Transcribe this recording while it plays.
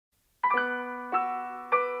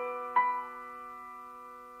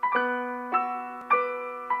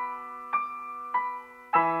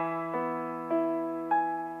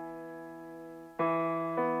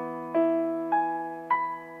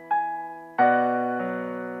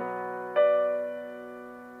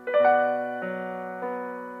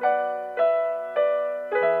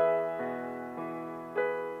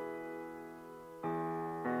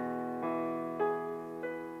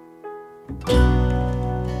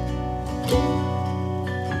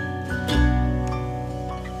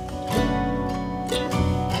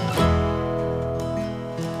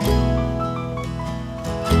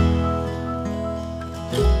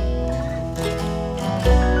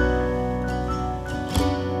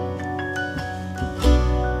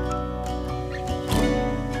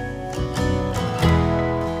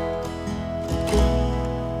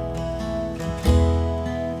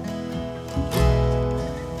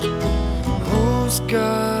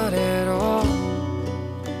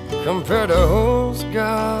compared to who's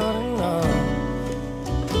got enough.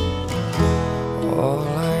 All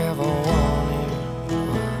I ever wanted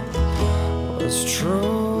was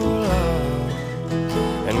true love.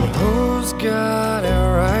 And who's got it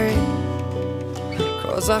right?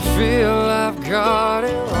 'Cause I feel I've got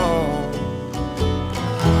it wrong.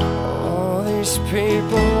 All these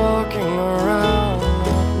people walking around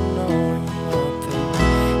not knowing what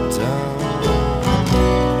they've done.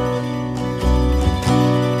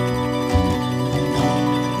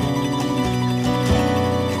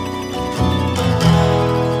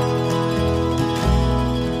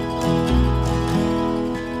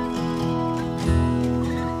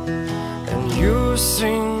 And you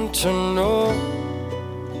seem to know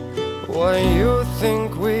what you think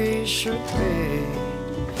we should be.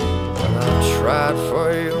 When I've tried for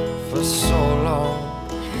you for so long,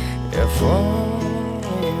 if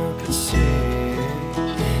only you could see.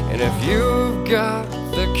 And if you've got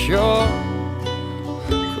the cure,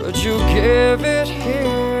 could you give it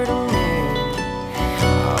here to me?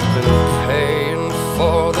 I've been paying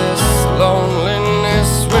for this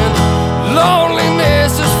loneliness when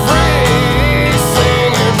loneliness is free.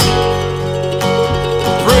 Singing,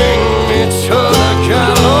 bring me to the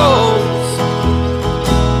gallows.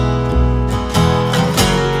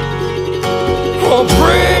 Oh,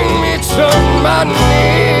 bring me to my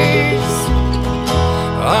knees.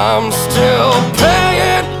 I'm still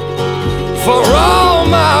paying for all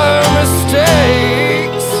my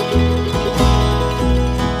mistakes.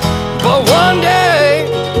 But one day,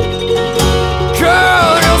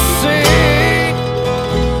 girl, you'll see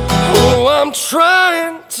who I'm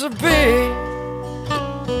trying to be.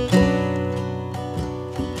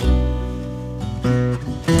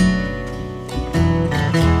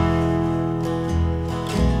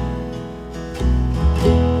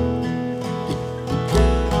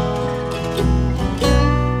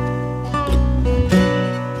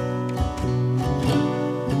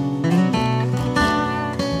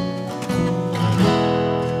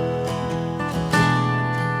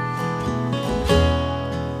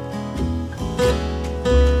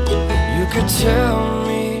 You could tell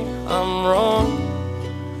me I'm wrong,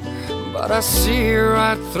 but I see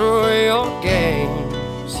right through your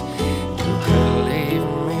games. You can leave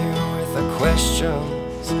me with the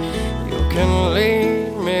questions, you can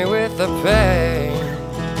leave me with the pain.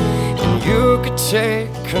 And you could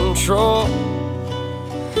take control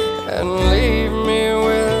and leave me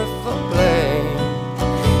with the blame.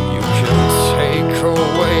 You can take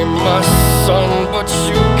away my son, but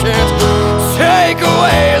you can't take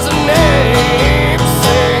away his name.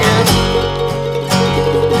 Singing,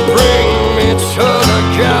 bring me to the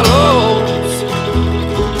gallows.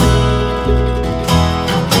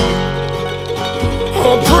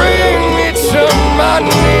 Oh, bring me to my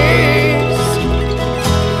knees.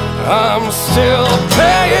 I'm still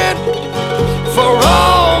paying for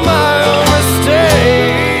all my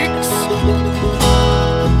mistakes.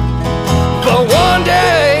 But one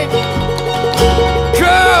day,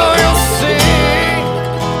 girl, you'll see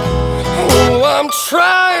who I'm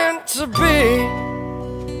trying to be.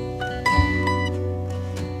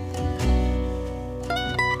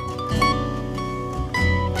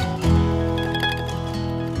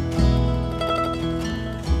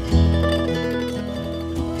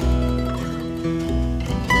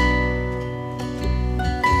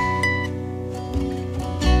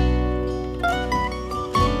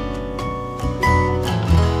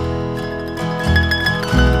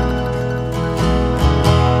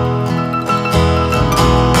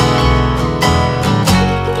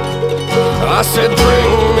 I said,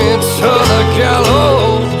 bring me to the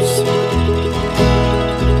gallows.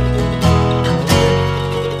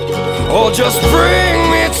 Oh, just bring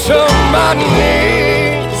me to my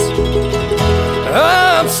knees.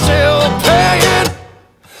 I'm still paying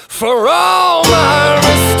for all my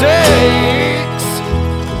mistakes.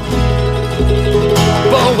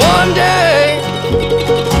 But one day,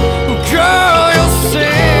 girl, you'll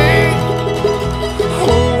see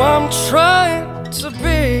who I'm trying to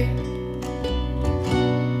be.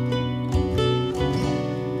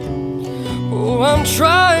 Who I'm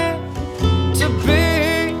trying to be.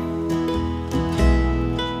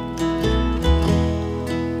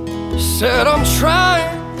 Said I'm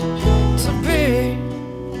trying to be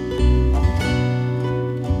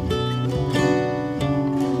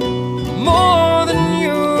more than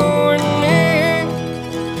you and me.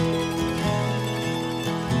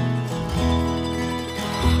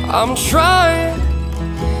 I'm trying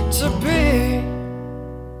to be.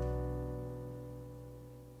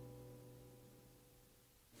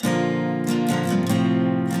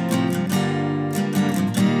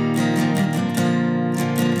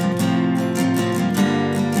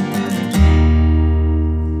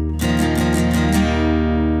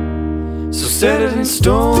 any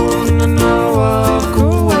stone, and I'll walk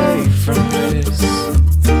away from this.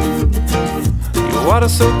 Your water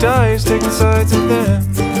so diced, taking sides of them.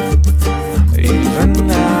 Even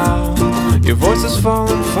now, your voice has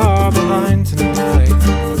fallen far behind tonight.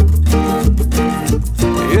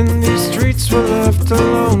 In these streets we're left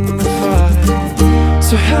alone to fight.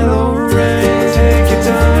 So hello rain, take your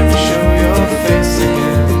time to show your face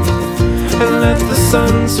again, and let the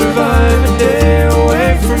sun survive a day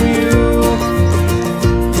away from you.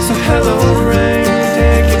 So hello rain,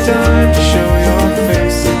 take your time to show your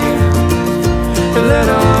face again, and let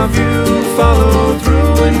our view follow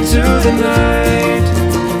through into the night.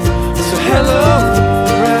 So hello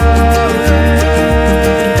rain,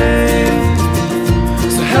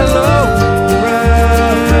 so hello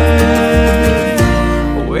rain.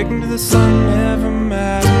 Awaken to the sun never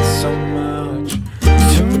mattered so much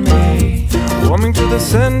to me, warming to the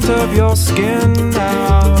scent of your skin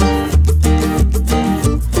now.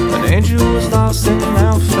 An angel was lost and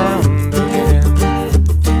now found again.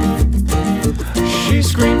 She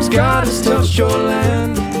screams, God has touched your land.